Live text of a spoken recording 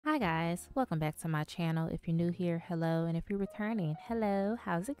guys, welcome back to my channel. If you're new here, hello, and if you're returning, hello,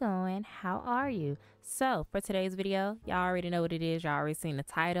 how's it going? How are you? So for today's video, y'all already know what it is. Y'all already seen the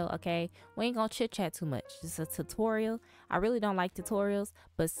title. Okay, we ain't gonna chit chat too much. Just a tutorial. I really don't like tutorials,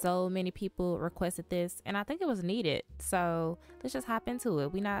 but so many people requested this and I think it was needed, so let's just hop into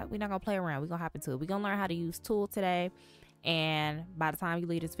it. We're not gonna play around. We're gonna hop into it. We're gonna learn how to use Tool today, and by the time you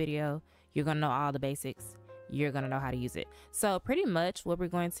leave this video, you're gonna know all the basics. You're gonna know how to use it. So pretty much what we're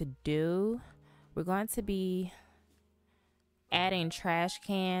going to do, we're going to be adding trash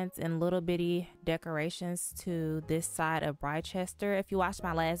cans and little bitty decorations to this side of Briarandkali. If you watched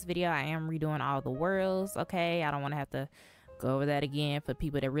my last video, I am redoing all the worlds. Okay, I don't want to have to go over that again for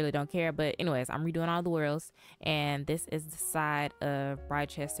people that really don't care, but anyways, I'm redoing all the worlds, and this is the side of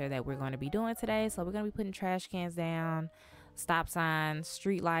Briarandkali that we're going to be doing today. So we're going to be putting trash cans down, stop signs,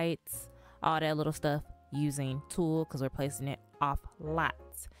 street lights, all that little stuff, using Tool because we're placing it off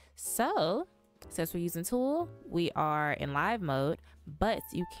lots. So since we're using Tool, we are in live mode, but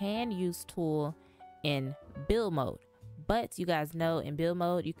you can use Tool in build mode. But you guys know in build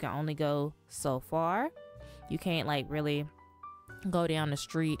mode you can only go so far. You can't like really go down the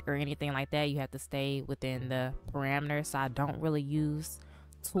street or anything like that. You have to stay within the parameters. So I don't really use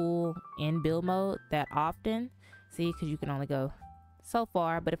Tool in build mode that often, see, because you can only go so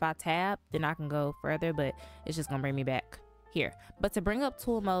far, but if I tab, then I can go further, but it's just gonna bring me back here. But to bring up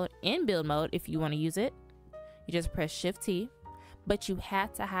Tool mode in build mode, if you want to use it, you just press Shift T, but you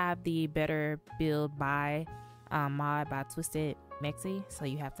have to have the Better Build by mod by Twisted Mexi, so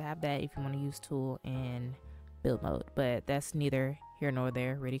you have to have that if you want to use Tool in build mode. But that's neither here nor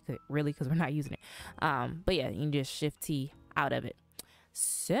there, really, because we're not using it. But yeah, you can just Shift T out of it.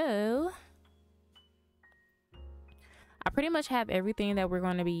 So I pretty much have everything that we're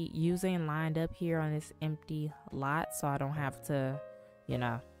going to be using lined up here on this empty lot, so I don't have to, you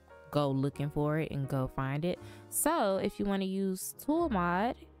know, go looking for it and go find it. So if you want to use Tool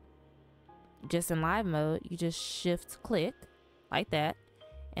mod just in live mode, you just shift click like that,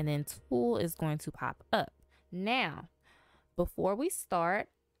 and then Tool is going to pop up. Now before we start,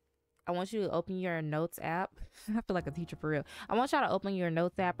 I want you to open your notes app. I feel like a teacher for real. I want y'all to open your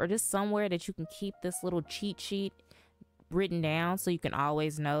notes app or just somewhere that you can keep this little cheat sheet written down so you can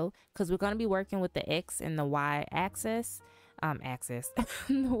always know, because we're going to be working with the X and the Y axis, the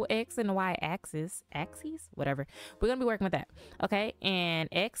X and the Y axis, whatever. We're going to be working with that. Okay, and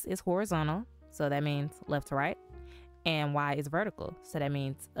X is horizontal, so that means left to right, and Y is vertical, so that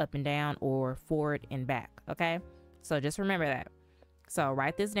means up and down or forward and back. Okay, so just remember that. So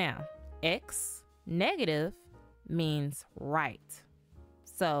write this down. X negative means right.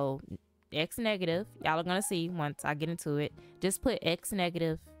 So X negative, y'all are gonna see once I get into it, just put X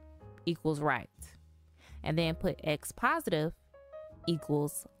negative equals right, and then put X positive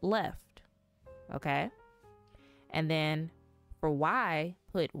equals left. Okay, and then for Y,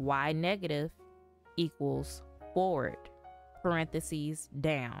 put Y negative equals forward, parentheses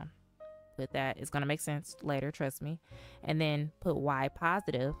down. Put that, it's gonna make sense later, trust me. And then put Y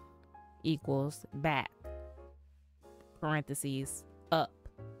positive equals back, parentheses up.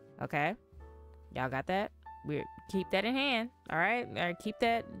 Okay, y'all got that? We keep that in hand. All right, keep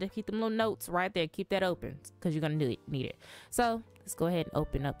that, keep them little notes right there, keep that open because you're gonna need it. So let's go ahead and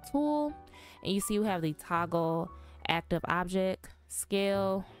open up Tool, and you see we have the toggle active object,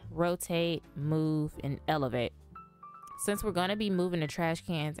 scale, rotate, move, and elevate. Since we're gonna be moving the trash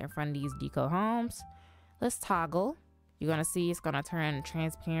cans in front of these deco homes, let's toggle. You're gonna see it's gonna turn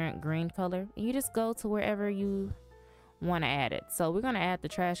transparent green color, and you just go to wherever you want to add it. So we're going to add the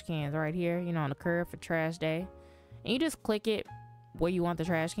trash cans right here, you know, on the curve for trash day, and you just click it where you want the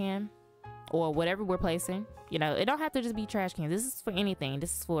trash can or whatever we're placing. You know, it don't have to just be trash cans. This is for anything.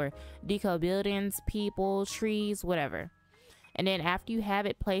 This is for deco buildings, people, trees, whatever. And then after you have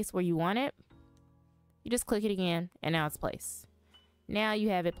it placed where you want it, you just click it again, and now it's placed. Now you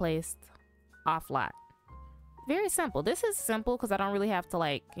have it placed off lot. Very simple. This is simple because I don't really have to,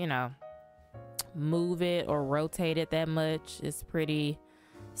 like, you know, move it or rotate it that much. It's pretty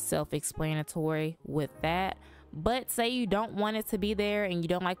self-explanatory with that. But say you don't want it to be there and you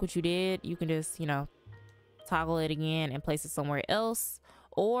don't like what you did, you can just, you know, toggle it again and place it somewhere else,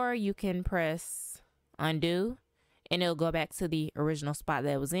 or you can press undo and it'll go back to the original spot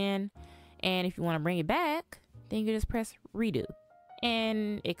that it was in. And if you want to bring it back, then you can just press redo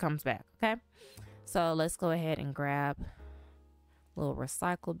and it comes back. Okay, so let's go ahead and grab a little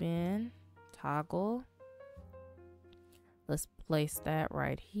recycle bin, toggle. Let's place that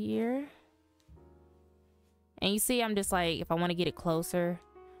right here. And you see, I'm just like, if I want to get it closer,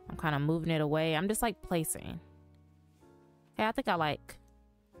 I'm kind of moving it away. I'm just like placing. Okay, I think I like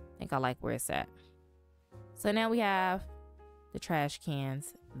think I like where it's at. So now we have the trash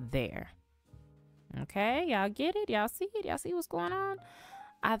cans there. Okay, y'all get it? Y'all see it? Y'all see what's going on?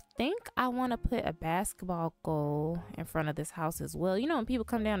 I think I want to put a basketball goal in front of this house as well. You know when people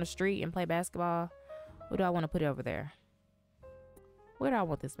come down the street and play basketball? What do I want to put over there? Where do I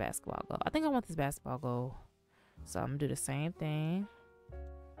want this basketball goal? I think I want this basketball goal. So I'm going to do the same thing.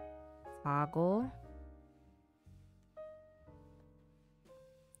 Toggle.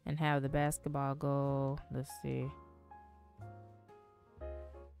 And have the basketball goal. Let's see.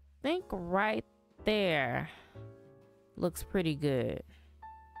 Think right there. Looks pretty good.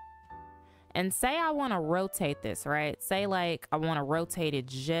 And say I want to rotate this, right? Say like I want to rotate it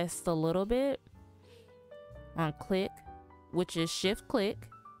just a little bit. On click, which is shift click,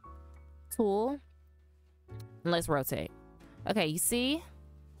 tool, and let's rotate. Okay, you see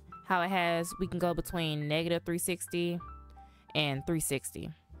how it has, we can go between negative 360 and 360.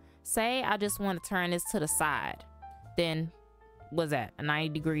 Say I just want to turn this to the side, then what's that? A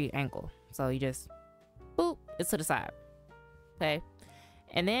 90-degree angle. So you just boop, it's to the side. Okay.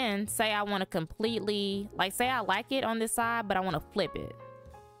 And then say I want to completely, like say I like it on this side, but I want to flip it.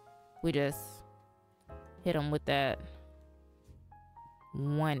 We just hit them with that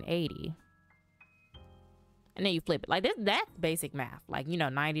 180. And then you flip it. Like this, that's basic math. Like, you know,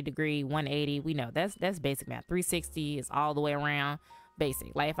 90-degree, 180, we know that's basic math. 360 is all the way around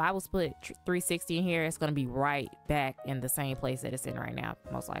basic. Like if I was put 360 in here, it's going to be right back in the same place that it's in right now,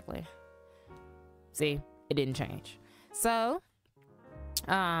 most likely. See, it didn't change. So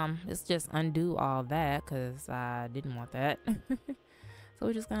let's just undo all that because I didn't want that. So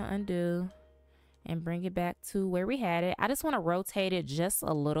we're just gonna undo and bring it back to where we had it. I just want to rotate it just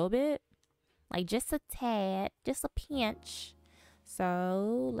a little bit, like just a tad, just a pinch.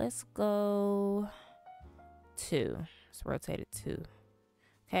 So let's go 2. Let's rotate it 2.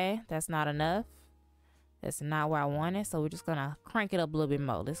 Okay, that's not enough. That's not where I want it. So we're just gonna crank it up a little bit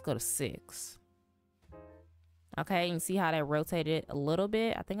more. Let's go to 6. Okay, you can see how that rotated a little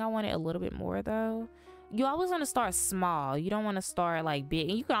bit. I think I want it a little bit more though. You always want to start small. You don't want to start like big.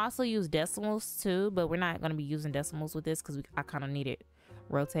 And you can also use decimals too, but we're not going to be using decimals with this because I kind of need it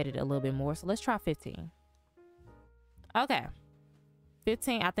rotated a little bit more. So let's try 15. Okay,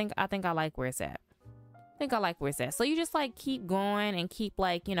 15. I think I like where it's at. I think I like where it's at. So you just like keep going and keep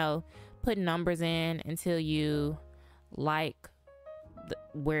like, you know, putting numbers in until you like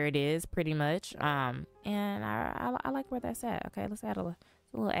where it is pretty much. And I like where that's at. Okay, let's add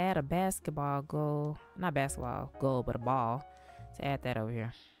we'll add a basketball goal, not basketball goal, but a ball. Let's add that over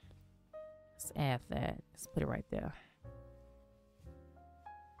here. Let's add that. Let's put it right there.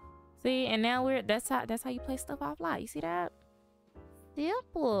 See, and now that's how you play stuff off lot. You see that?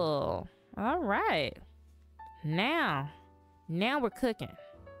 Simple. All right. Now we're cooking.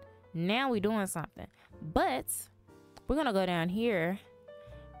 Now we're doing something. But we're gonna go down here,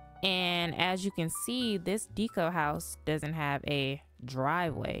 and as you can see, this deco house doesn't have a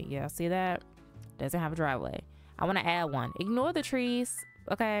driveway. Yeah, see that? Doesn't have a driveway. I want to add one. Ignore the trees,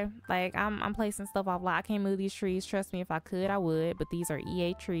 okay? Like I'm placing stuff off lot. I can't move these trees. Trust me, if I could, I would. But these are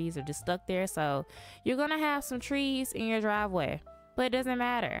EA trees. They're just stuck there. So you're gonna have some trees in your driveway, but it doesn't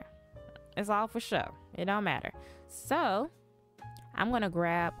matter. It's all for show. It don't matter. So I'm gonna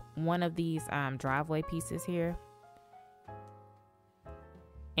grab one of these driveway pieces here,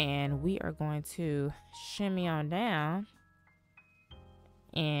 and we are going to shimmy on down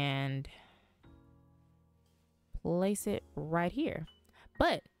and place it right here.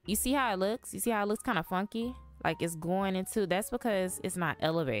 But you see how it looks? You see how it looks kind of funky? Like it's going into, that's because it's not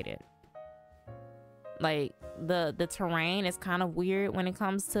elevated. Like the terrain is kind of weird when it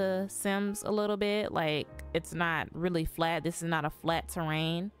comes to Sims a little bit. Like it's not really flat. This is not a flat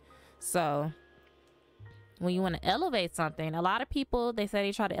terrain. So when you want to elevate something, a lot of people, they say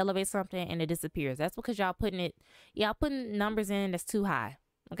they try to elevate something and it disappears. That's because y'all putting numbers in that's too high.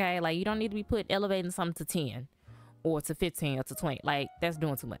 Okay, like you don't need to be elevating something to 10 or to 15 or to 20. Like that's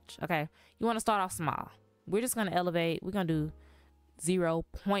doing too much. Okay, you want to start off small. We're just gonna elevate. We're gonna do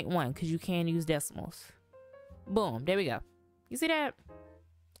 0.1 because you can use decimals. Boom, there we go. You see that?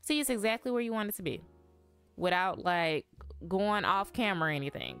 See, it's exactly where you want it to be without like going off camera or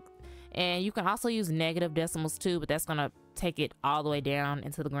anything. And you can also use negative decimals too, but that's gonna take it all the way down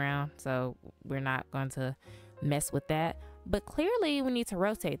into the ground, so we're not going to mess with that. But clearly we need to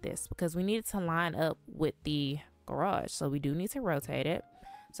rotate this because we need it to line up with the garage, so we do need to rotate it.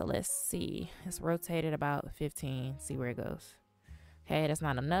 So let's see, let's rotate it about 15, see where it goes. Okay, that's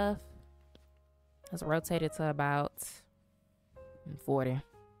not enough. Let's rotate it to about 40.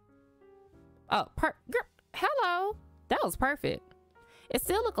 Oh, hello, that was perfect. It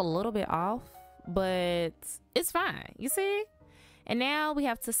still look a little bit off, but it's fine, you see? And now we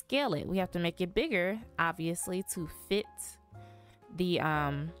have to scale it. We have to make it bigger, obviously, to fit the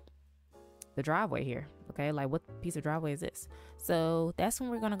driveway here. Okay, like what piece of driveway is this? So that's when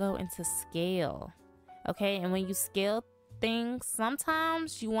we're gonna go into scale. Okay, and when you scale things,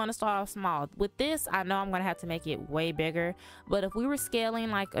 sometimes you want to start off small. With this, I know I'm gonna have to make it way bigger, but if we were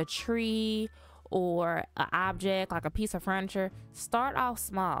scaling like a tree or an object, like a piece of furniture, start off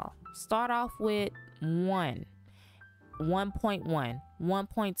small. Start off with 1, 1.1,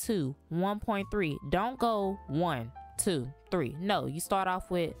 1.2, 1.3. Don't go 1, 2, 3. No, you start off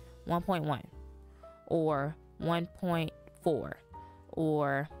with 1.1 or 1.4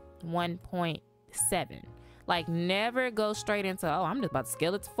 or 1.7. Like, never go straight into, oh, I'm just about to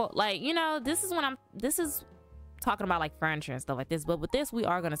scale it to 4. Like, you know, this is talking about like furniture and stuff like this, but with this we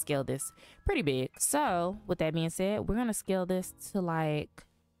are going to scale this pretty big. So with that being said, we're going to scale this to like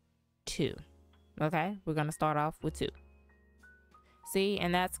 2. Okay, we're going to start off with 2. See,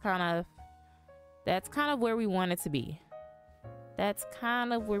 and that's kind of where we want it to be. That's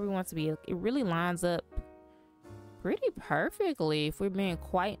kind of where we want it to be. It really lines up pretty perfectly, if we're being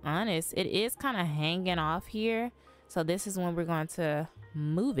quite honest. It is kind of hanging off here, so this is when we're going to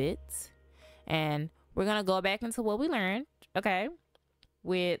move it, and we're going to go back into what we learned, okay,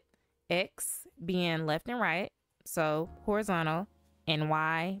 with X being left and right, so horizontal, and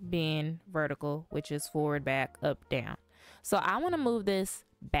Y being vertical, which is forward, back, up, down. So I want to move this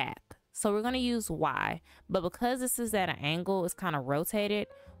back, so we're going to use Y, but because this is at an angle, it's kind of rotated,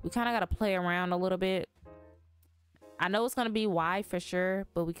 we kind of got to play around a little bit. I know it's going to be Y for sure,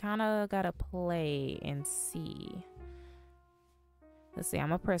 but we kind of got to play and see. Let's see, I'm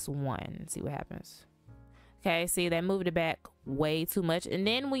going to press 1 and see what happens. Okay, see, that moved it back way too much. And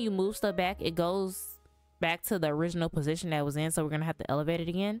then when you move stuff back, it goes back to the original position that it was in. So we're going to have to elevate it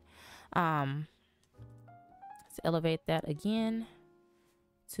again. Let's elevate that again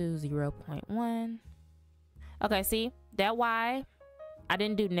to 0.1. Okay, see, that Y, I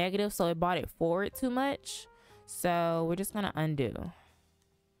didn't do negative, so it brought it forward too much. So we're just going to undo.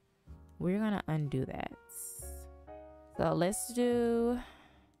 We're going to undo that. So let's do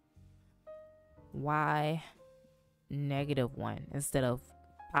Y -1 instead of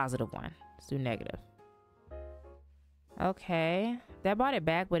 +1. Let's do negative. Okay, that brought it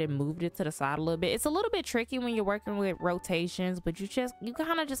back, but it moved it to the side a little bit. It's a little bit tricky when you're working with rotations, but you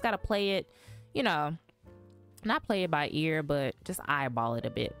kind of just got to play it, you know, not play it by ear, but just eyeball it a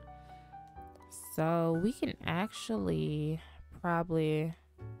bit. So we can actually probably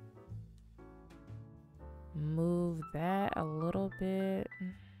move that a little bit.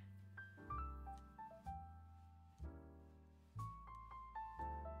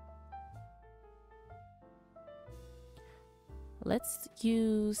 Let's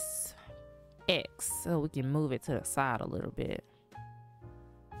use X so we can move it to the side a little bit.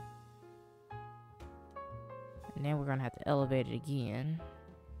 And then we're gonna have to elevate it again.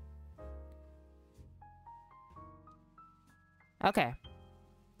 Okay,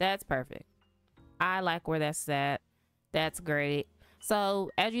 that's perfect. I like where that's at. That's great.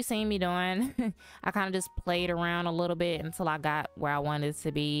 So as you seen me doing, I kind of just played around a little bit until I got where I wanted it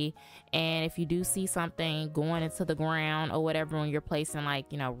to be. And if you do see something going into the ground or whatever when you're placing,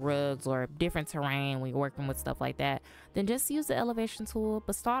 like, you know, rugs or different terrain when you're working with stuff like that, then just use the elevation tool,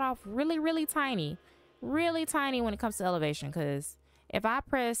 but start off really tiny when it comes to elevation. Because if I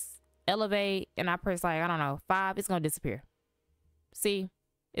press elevate and I press, like, I don't know, 5, it's gonna disappear. See,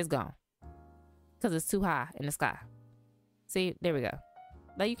 it's gone because it's too high in the sky. See, there we go.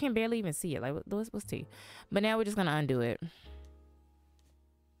 Like, you can barely even see it. Like, what's T? But now we're just gonna undo it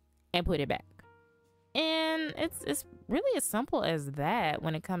and put it back. And it's really as simple as that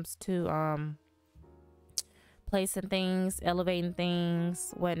when it comes to placing things, elevating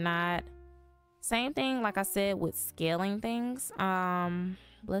things, whatnot. Same thing, like I said, with scaling things.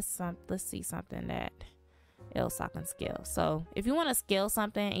 Let's see something that else I can scale. So if you want to scale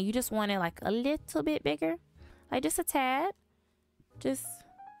something and you just want it like a little bit bigger, like just a tad, just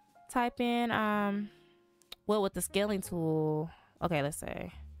type in well, with the scaling tool, okay, let's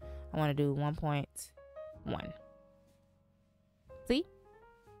say I want to do 1.1. See,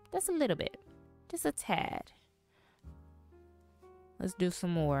 that's a little bit, just a tad. Let's do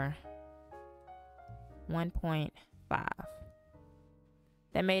some more. 1.5.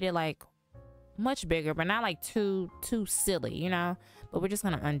 That made it like much bigger, but not like too silly, you know. But we're just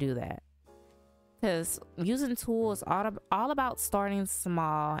gonna undo that, because using tools all about starting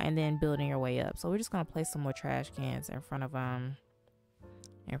small and then building your way up. So we're just gonna place some more trash cans in front of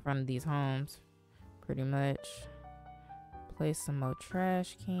these homes, pretty much. place some more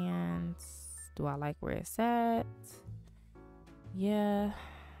trash cans. Do I like where it's at? Yeah.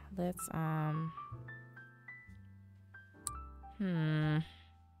 Let's I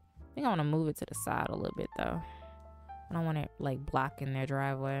think I want to move it to the side a little bit though. I don't want it like blocking their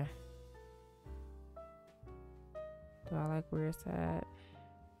driveway. Do I like where it's at?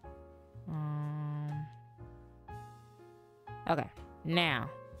 Okay, now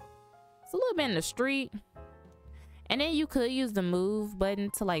it's a little bit in the street, and then you could use the move button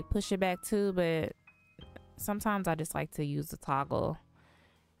to like push it back too, but sometimes I just like to use the toggle.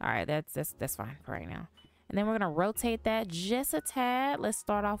 All right, that's fine for right now. And then we're gonna rotate that just a tad. Let's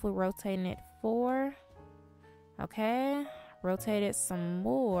start off with rotating it 4. Okay, rotate it some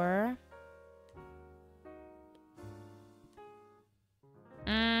more.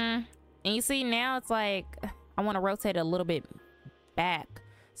 And you see now it's like I want to rotate it a little bit back.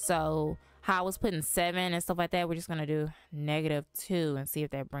 So how I was putting 7 and stuff like that, we're just gonna do -2 and see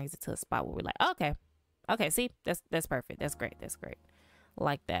if that brings it to a spot where we're like, okay, see, that's perfect. That's great.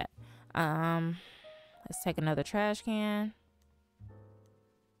 Like that. Let's take another trash can.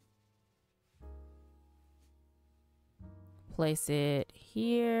 Place it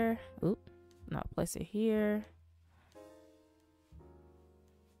here. Oop, no, place it here.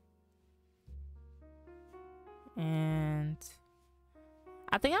 And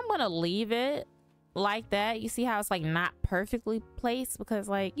I think I'm gonna leave it like that. You see how it's like not perfectly placed, because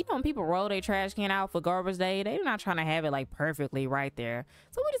like, you know, when people roll their trash can out for garbage day, they're not trying to have it like perfectly right there.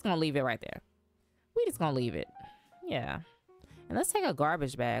 So we're just gonna leave it right there. We just gonna leave it. Yeah. And let's take a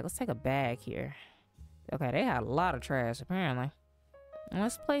garbage bag. Let's take a bag here. Okay, they had a lot of trash apparently. And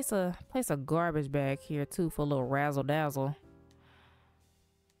let's place a garbage bag here too for a little razzle dazzle.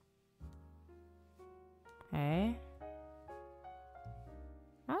 Okay.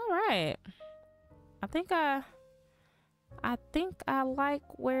 All right. I think I like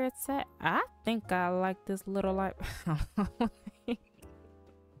where it's at. I think I like this little like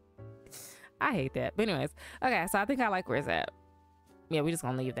I hate that. But anyways, okay, so I think I like where it's at. Yeah, we're just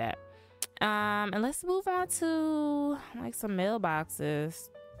gonna leave that. And let's move on to like some mailboxes.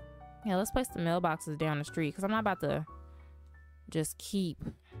 Yeah, let's place the mailboxes down the street, because I'm not about to just keep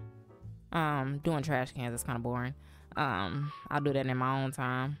doing trash cans. It's kind of boring. I'll do that in my own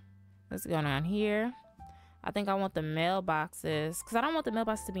time. Let's go down here. I think I want the mailboxes, because I don't want the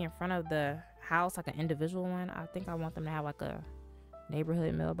mailboxes to be in front of the house like an individual one. I think I want them to have like a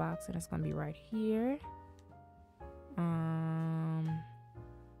neighborhood mailbox, and it's gonna be right here.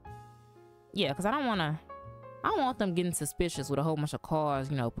 Yeah, because I don't want them getting suspicious with a whole bunch of cars,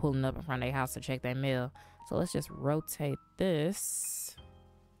 you know, pulling up in front of their house to check their mail. So let's just rotate this.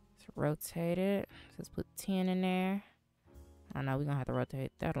 Let's rotate it. Let's put 10 in there. I know we're gonna have to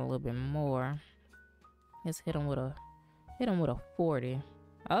rotate that a little bit more. Let's hit them with a 40.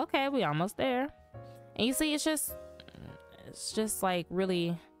 Okay, we almost there. And you see, it's just like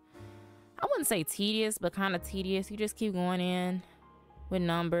really, I wouldn't say tedious, but kind of tedious. You just keep going in with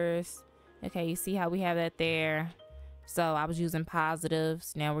numbers. Okay, you see how we have that there. So I was using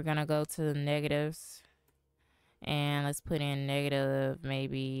positives. Now we're gonna go to the negatives. And let's put in negative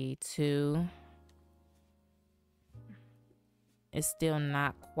maybe 2. It's still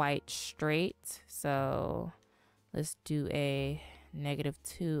not quite straight. So let's do a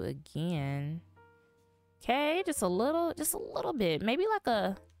 -2 again. Okay, just a little bit. Maybe like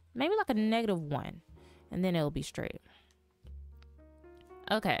a -1. And then it'll be straight.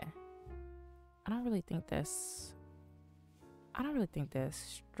 Okay. I don't really think that's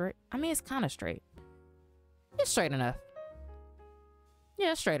straight. I mean, it's kind of straight. It's straight enough.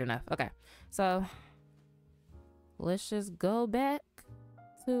 Yeah, it's straight enough. Okay. So let's just go back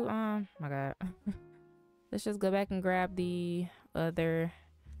to my God. Let's just go back and grab the other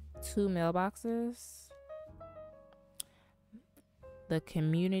 2 mailboxes. The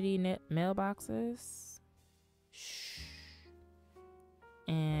community mailboxes.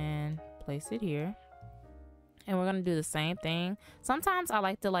 And place it here. And we're gonna do the same thing. Sometimes I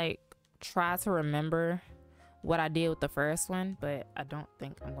like to like try to remember what I did with the first one, but I don't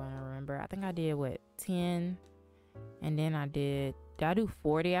think I'm going to remember. I think I did what, 10, and then did I do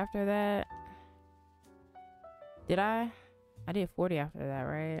 40 after that? Did I did 40 after that,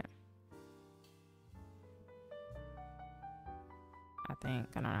 right? I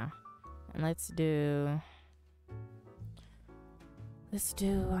think, I don't know. And let's do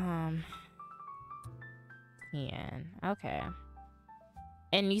 10. Okay.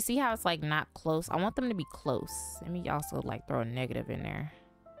 And you see how it's like not close? I want them to be close. Let me also like throw a negative in there.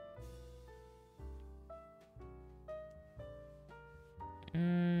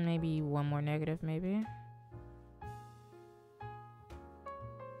 Maybe one more negative, maybe.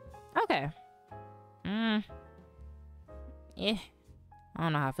 Yeah, I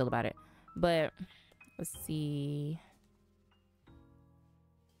don't know how I feel about it, but let's see.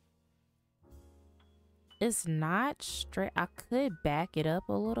 It's not straight. I could back it up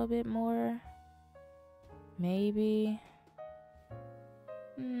a little bit more, maybe.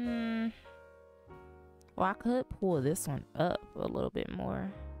 Well, I could pull this one up a little bit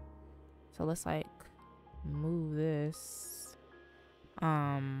more. So let's like move this.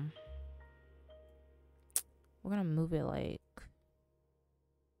 We're gonna move it like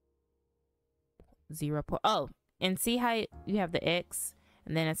 0. Oh, and see how you have the X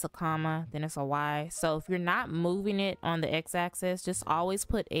and then it's a comma, then it's a Y. So if you're not moving it on the X axis, just always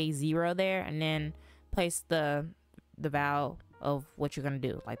put a 0 there and then place the val of what you're gonna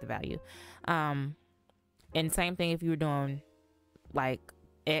do, like the value. And same thing if you were doing like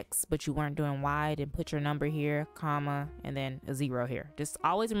X but you weren't doing Y, then put your number here, comma, and then a 0 here. Just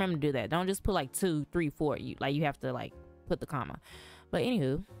always remember to do that. Don't just put like 2, 3, 4. You have to like put the comma. But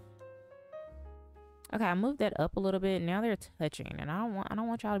anywho, okay, I moved that up a little bit. Now they're touching, and I don't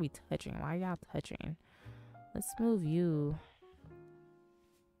want y'all to be touching. Why are y'all touching? Let's move you.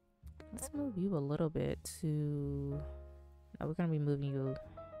 Let's move you a little bit to. No, we're gonna be moving you.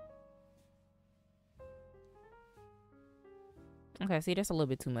 Okay, see, that's a little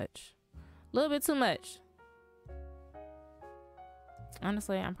bit too much. A little bit too much.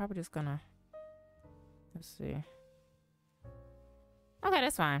 Honestly, I'm probably just gonna. Let's see. Okay,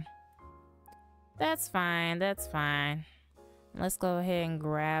 that's fine. That's fine. That's fine. Let's go ahead and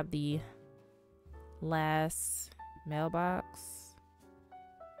grab the last mailbox.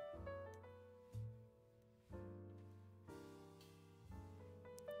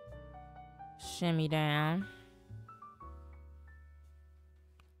 Shimmy down.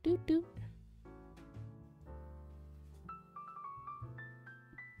 Doot doot.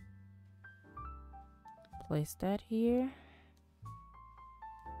 Place that here.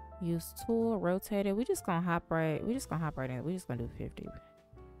 Use tool, rotate it. We just gonna hop right in. We just gonna do 50.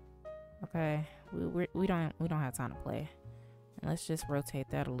 Okay. We don't have time to play. And let's just rotate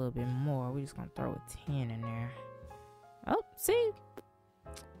that a little bit more. We're just gonna throw a 10 in there. Oh, see?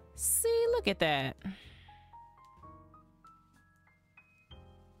 See, look at that.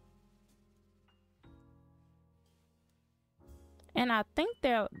 And I think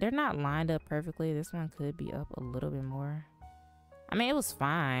they're not lined up perfectly. This one could be up a little bit more. I mean, it was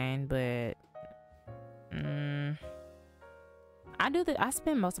fine, but I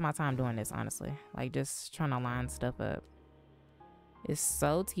spend most of my time doing this, honestly. Like just trying to line stuff up. It's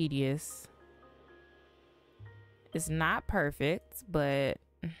so tedious. It's not perfect, but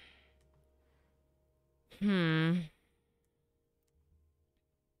Ooh,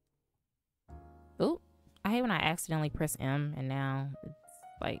 I hate when I accidentally press M and now it's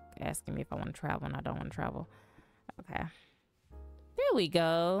like asking me if I want to travel and I don't want to travel. Okay. There we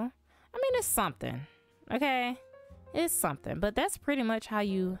go. I mean, it's something. Okay? It's something. But that's pretty much how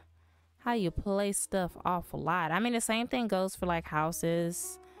you play stuff off a lot. I mean, the same thing goes for like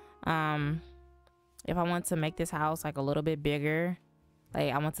houses. If I want to make this house like a little bit bigger,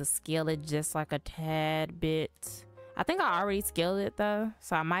 like I want to scale it just like a tad bit. I think I already scaled it though,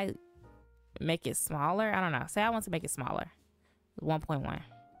 so I might make it smaller. I don't know. Say I want to make it smaller. 1.1.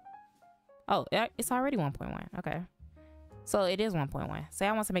 Oh, it's already 1.1. Okay. So it is 1.1. Say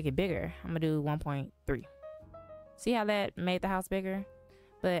I want to make it bigger. I'm gonna do 1.3. See how that made the house bigger?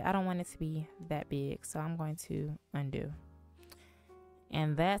 But I don't want it to be that big, so I'm going to undo.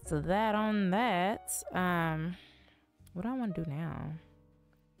 And that's that on that. What do I want to do now?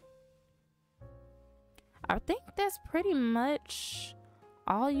 I think that's pretty much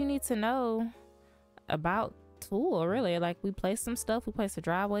all you need to know about Tool, really. Like, we placed some stuff. We placed a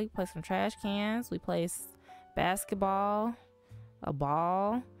driveway, we placed some trash cans, we placed basketball, a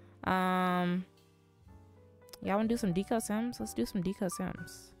ball. Y'all want to do some deco sims? Let's do some deco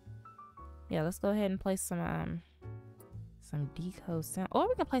sims. Yeah, let's go ahead and place some deco sims. Or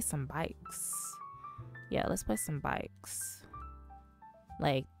we can play some bikes. Yeah, let's play some bikes.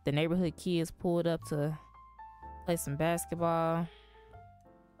 Like, the neighborhood kids pulled up to play some basketball.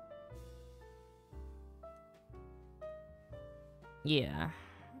 Yeah.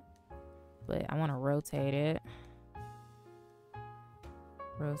 But I want to rotate it.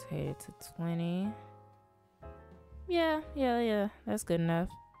 Rotate it to 20. Yeah. That's good enough.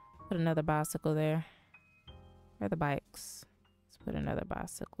 Put another bicycle there. Where are the bikes? Let's put another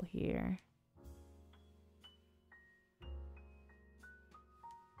bicycle here.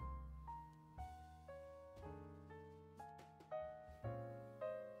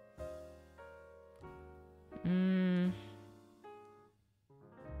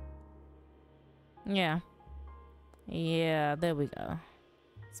 Yeah. Yeah, there we go.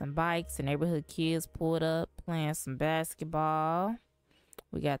 Some bikes and neighborhood kids pulled up playing some basketball.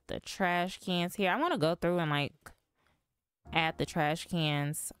 We got the trash cans here. I want to go through and like add the trash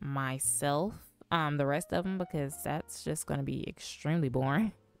cans myself, the rest of them, because that's just going to be extremely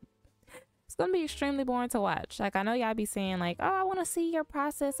boring. It's going to be extremely boring to watch. Like, I know y'all be saying like, oh, I want to see your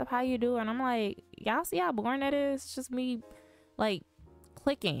process of how you do it. And I'm like, y'all see how boring that is? It's just me like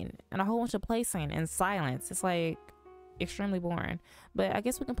clicking and a whole bunch of placing and silence. It's like extremely boring. But I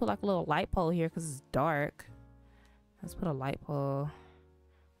guess we can put like a little light pole here because it's dark. Let's put a light pole.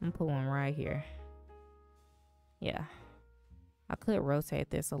 I'm gonna put one right here. Yeah, I could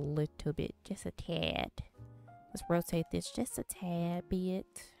rotate this a little bit, just a tad. Let's rotate this just a tad bit.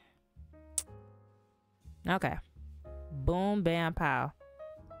 Okay, boom, bam, pow.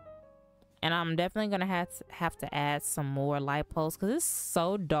 And I'm definitely gonna have to add some more light poles because it's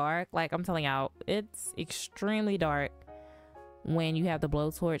so dark. Like I'm telling y'all, it's extremely dark when you have the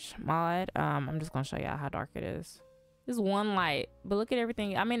blowtorch mod. I'm just gonna show y'all how dark it is. There's one light, but look at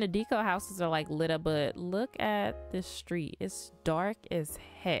everything. I mean, the deco houses are like lit up, but look at this street. It's dark as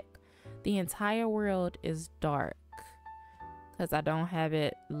heck. The entire world is dark because I don't have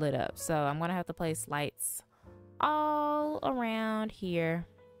it lit up. So I'm gonna have to place lights all around here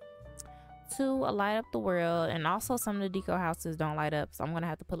to light up the world. And also some of the deco houses don't light up, so I'm gonna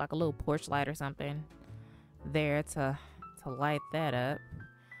have to put like a little porch light or something there to light that up.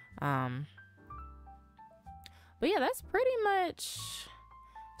 But yeah, that's pretty much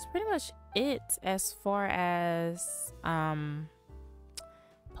it as far as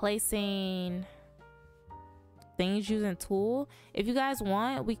placing things using tool. If you guys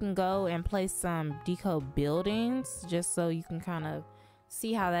want, we can go and place some deco buildings just so you can kind of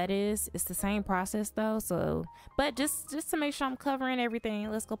see how that is. It's the same process though, so but just to make sure I'm covering everything,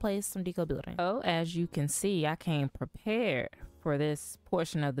 let's go place some deco building. So as you can see, I came prepared for this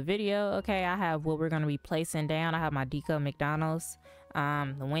portion of the video. Okay, I have what we're going to be placing down. I have my deco McDonald's,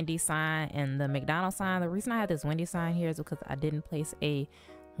 the Wendy's sign and the McDonald's sign. The reason I have this Wendy's sign here is because I didn't place a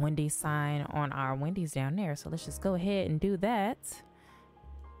Wendy's sign on our Wendy's down there, so let's just go ahead and do that.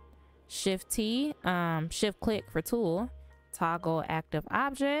 Shift T, shift click for tool, toggle active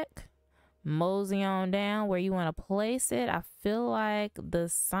object, mosey on down where you want to place it. I feel like the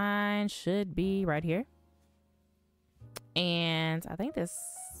sign should be right here, and I think it's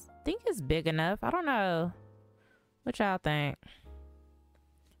big enough. I don't know what y'all think.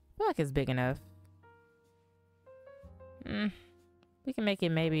 I feel like it's big enough. We can make it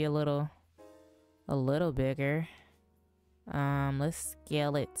maybe a little bigger. Let's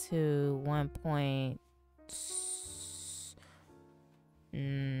scale it to 1.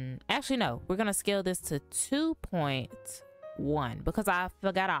 Actually no, we're gonna scale this to 2.1 because I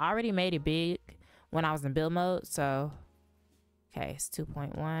forgot I already made it big when I was in build mode. So okay, it's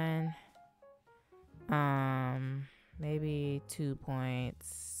 2.1. Maybe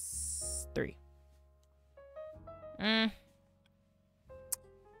 2.3.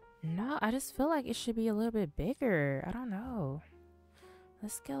 No, I just feel like it should be a little bit bigger. I don't know.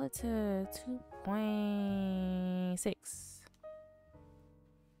 Let's scale it to 2.6.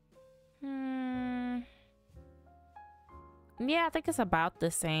 Yeah, I think it's about the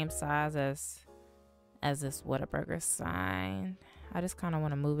same size as this Whataburger sign. I just kind of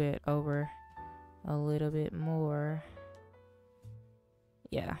want to move it over a little bit more.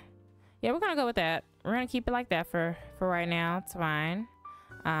 Yeah, we're gonna go with that. We're gonna keep it like that for right now. It's fine.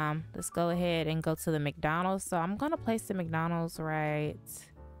 Let's go ahead and go to the McDonald's. So I'm gonna place the McDonald's right,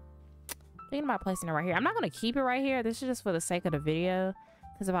 thinking about placing it right here. I'm not gonna keep it right here. This is just for the sake of the video,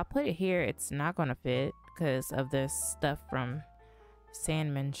 because if I put it here, it's not gonna fit because of this stuff from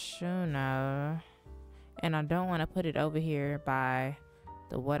San Manchuno, and I don't want to put it over here by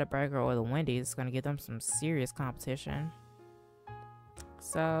the Whataburger or the Wendy's. It's gonna give them some serious competition.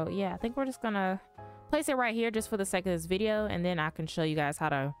 So yeah, I think we're just gonna place it right here just for the sake of this video, and then I can show you guys how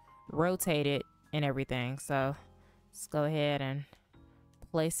to rotate it and everything. So let's go ahead and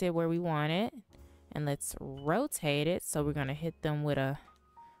place it where we want it, and let's rotate it. So we're gonna hit them with a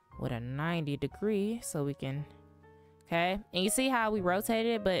 90 degree so we can, okay, and you see how we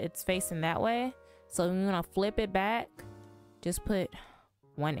rotated it, but it's facing that way. So we're gonna flip it back, just put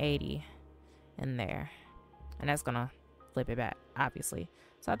 180 in there, and that's gonna flip it back, obviously.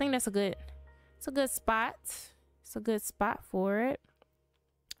 So I think that's a good spot. It's a good spot for it.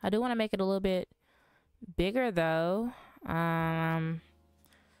 I do want to make it a little bit bigger though. I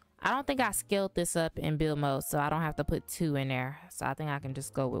don't think I scaled this up in build mode, so I don't have to put 2 in there. So I think I can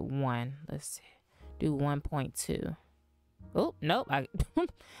just go with 1. Let's do 1.2. Oh, nope.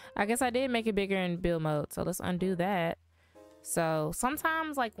 I guess I did make it bigger in build mode. So let's undo that. So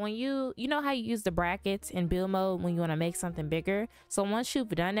sometimes, like when you know how you use the brackets in build mode when you want to make something bigger. So once you've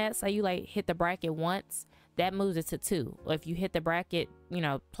done that, say you like hit the bracket once, that moves it to 2. Or if you hit the bracket, you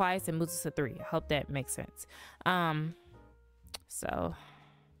know, twice, it moves it to 3. I hope that makes sense. So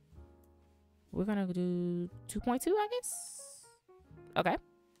we're gonna do 2.2, I guess. Okay.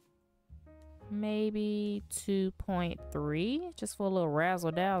 Maybe 2.3, just for a little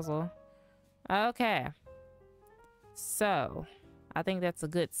razzle dazzle. Okay. So I think that's a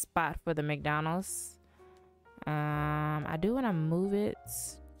good spot for the McDonald's. I do want to move it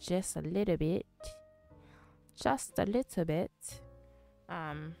just a little bit. Just a little bit.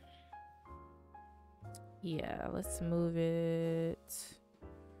 Yeah, let's move it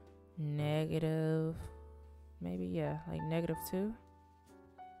negative. Maybe, yeah, like -2.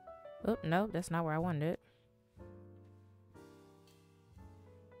 Oh, no, that's not where I wanted it.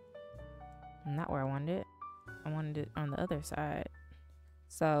 Not where I wanted it. I wanted it on the other side.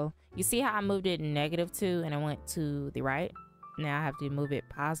 So you see how I moved it -2 and it went to the right? Now I have to move it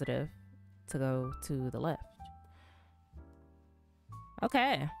positive to go to the left.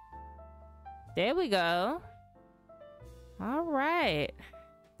 Okay. There we go. All right.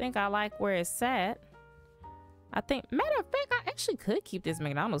 I think I like where it's at. I think, matter of fact, I actually could keep this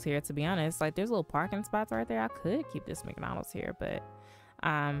McDonald's here, to be honest. Like, there's little parking spots right there. I could keep this McDonald's here, but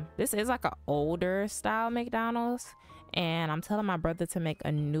this is like an older style McDonald's, and I'm telling my brother to make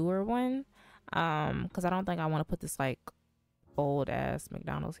a newer one, because I don't think I want to put this like old ass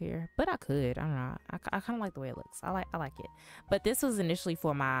McDonald's here, but I could. I don't know. I kind of like the way it looks. I like it. But this was initially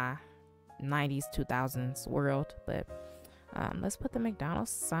for my 90s 2000s world. But let's put the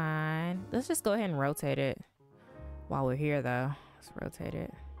McDonald's sign. Let's just go ahead and rotate it while we're here, though. Let's rotate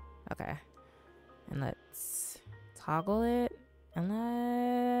it. Okay, and let's toggle it, and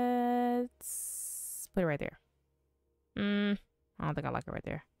let's put it right there. I don't think I like it right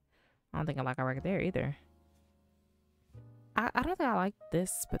there. I don't think I like it right there either. I don't think I like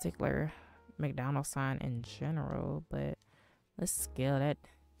this particular McDonald's sign in general, but let's scale that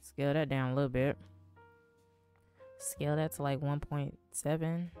down a little bit. Scale that to like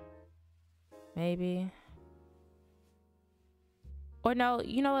 1.7 maybe. Or no,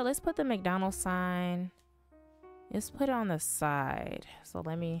 you know what? Let's put the McDonald's sign. Let's put it on the side. So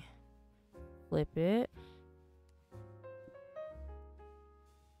let me flip it.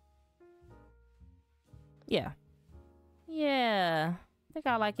 Yeah. Yeah. I think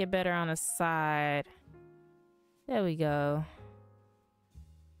I like it better on the side. There we go.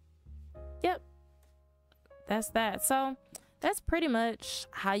 Yep. That's that. So that's pretty much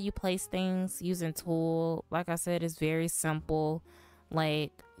how you place things using Tool. Like I said, it's very simple.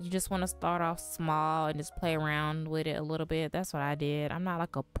 Like, you just want to start off small and just play around with it a little bit. That's what I did. I'm not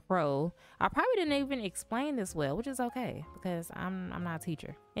like a pro. I probably didn't even explain this well, which is okay, because I'm not a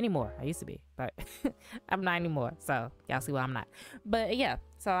teacher anymore. I used to be, but I'm not anymore. So y'all see why I'm not. But yeah,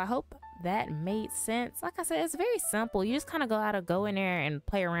 so I hope that made sense. Like I said, it's very simple. You just kind of go in there and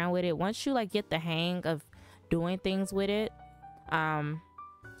play around with it. Once you like get the hang of doing things with it,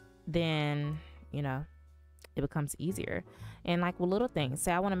 then you know it becomes easier. And like with little things,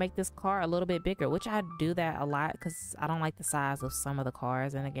 say I want to make this car a little bit bigger, which I do that a lot because I don't like the size of some of the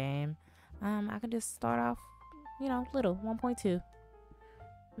cars in the game. I can just start off, you know, little 1.2,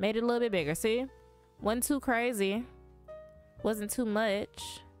 made it a little bit bigger. See, wasn't too crazy, wasn't too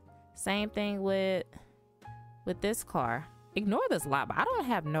much. Same thing with this car. Ignore this lot, but I don't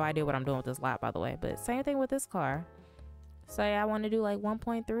have no idea what I'm doing with this lot, by the way. But same thing with this car. Say I want to do like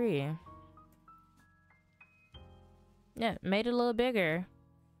 1.3. Yeah, made it a little bigger.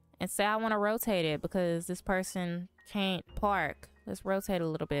 And say I want to rotate it because this person can't park. Let's rotate a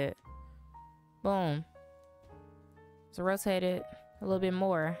little bit. Boom. So rotate it a little bit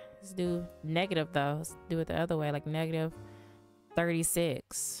more. Let's do negative though. Let's do it the other way, like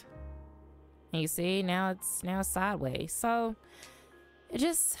 -36. And you see, now it's sideways. So it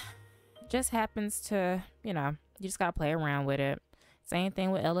just happens to, you know, you just gotta play around with it. Same thing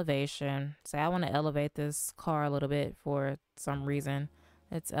with elevation. Say I want to elevate this car a little bit for some reason.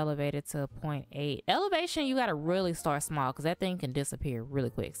 It's elevated to 0.8. Elevation, you gotta really start small because that thing can disappear really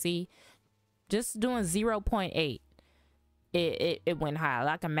quick. See, just doing 0.8, it went high.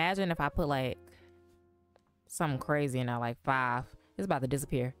 Like imagine if I put like something crazy in there, like 5, it's about to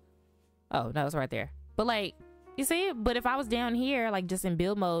disappear. Oh no, it's right there. But like, you see, but if I was down here, like just in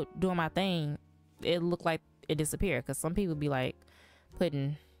build mode doing my thing, it looked like it disappeared. Because some people be like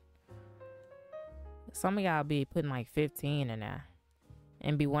some of y'all be putting like 15 in there,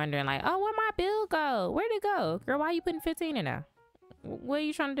 and be wondering like, oh, where'd my bill go? Where'd it go? Girl, why you putting 15 in there? What are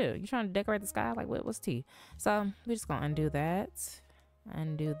you trying to do? You trying to decorate the sky? Like, what's tea? So we're just gonna undo that,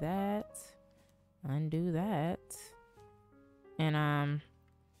 undo that, undo that. And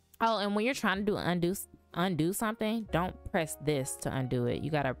oh, and when you're trying to do undo something, don't press this to undo it.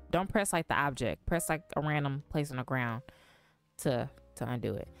 You gotta, don't press like the object, press like a random place on the ground to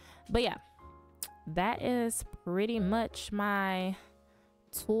undo it. But yeah, that is pretty much my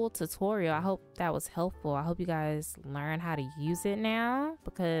tool tutorial. I hope that was helpful. I hope you guys learn how to use it now,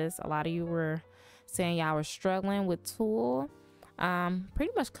 because a lot of you were saying y'all were struggling with tool.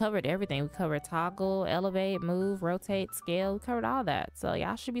 Pretty much covered everything. We covered toggle, elevate, move, rotate, scale. We covered all that, so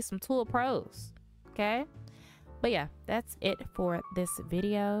y'all should be some tool pros. Okay, but yeah, that's it for this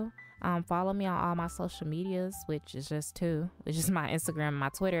video. Follow me on all my social medias, which is just two, which is my Instagram and my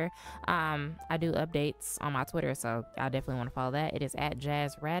Twitter. I do updates on my Twitter, so y'all definitely want to follow that. It is at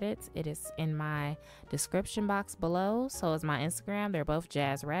JazzRaditz. It is in my description box below. So is my Instagram. They're both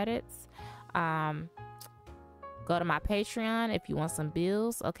JazzRaditz. Go to my Patreon if you want some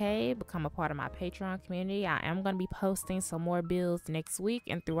builds. Okay, become a part of my Patreon community. I am going to be posting some more builds next week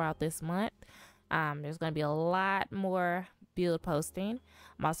and throughout this month. There's going to be a lot more build posting.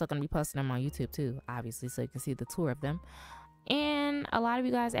 I'm also going to be posting them on YouTube too, obviously, so you can see the tour of them. And a lot of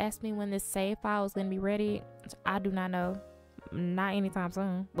you guys asked me when this save file is going to be ready. I do not know. Not anytime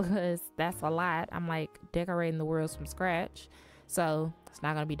soon, because that's a lot. I'm like decorating the world from scratch, so it's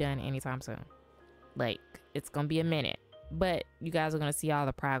not going to be done anytime soon. Like, it's going to be a minute, but you guys are going to see all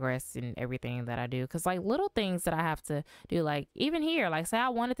the progress and everything that I do. Because like little things that I have to do, like even here, like say I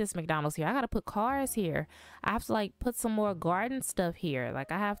wanted this McDonald's here, I got to put cars here. I have to like put some more garden stuff here.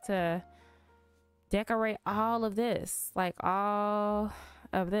 Like I have to decorate all of this. Like all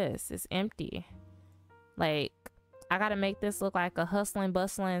of this is empty. Like I got to make this look like a hustling,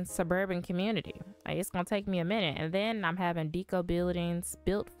 bustling suburban community. Like it's going to take me a minute. And then I'm having deco buildings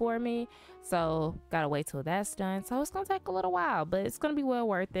built for me. So got to wait till that's done. So it's going to take a little while, but it's going to be well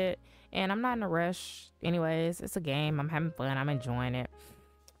worth it. And I'm not in a rush. Anyways, it's a game. I'm having fun. I'm enjoying it.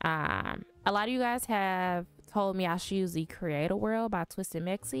 A lot of you guys have told me I should use the Creator World by Twisted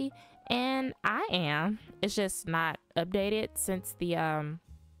Mexi. And I am. It's just not updated since the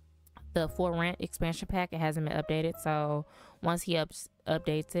For Rent expansion pack. It hasn't been updated, so once he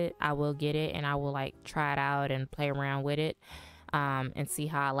updates it, I will get it and I will like try it out and play around with it, and see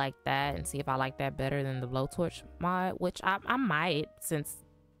how I like that, and see if I like that better than the blowtorch mod, which I might, since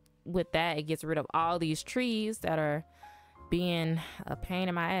with that it gets rid of all these trees that are being a pain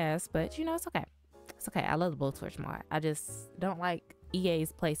in my ass. But you know, it's okay. It's okay. I love the blowtorch mod. I just don't like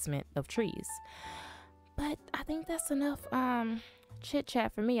EA's placement of trees. But I think that's enough chit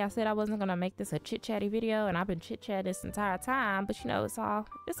chat for me. I said I wasn't gonna make this a chit chatty video, and I've been chit chatting this entire time, but you know,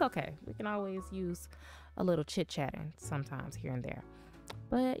 it's okay. We can always use a little chit chatting sometimes here and there.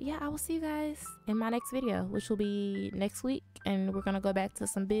 But yeah, I will see you guys in my next video, which will be next week, and we're gonna go back to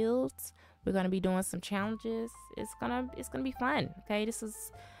some builds. We're gonna be doing some challenges. It's gonna be fun. Okay, this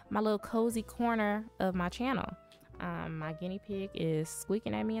is my little cozy corner of my channel. My guinea pig is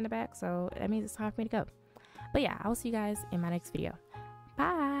squeaking at me in the back, so that means it's time for me to go. But yeah, I will see you guys in my next video.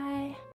 Bye.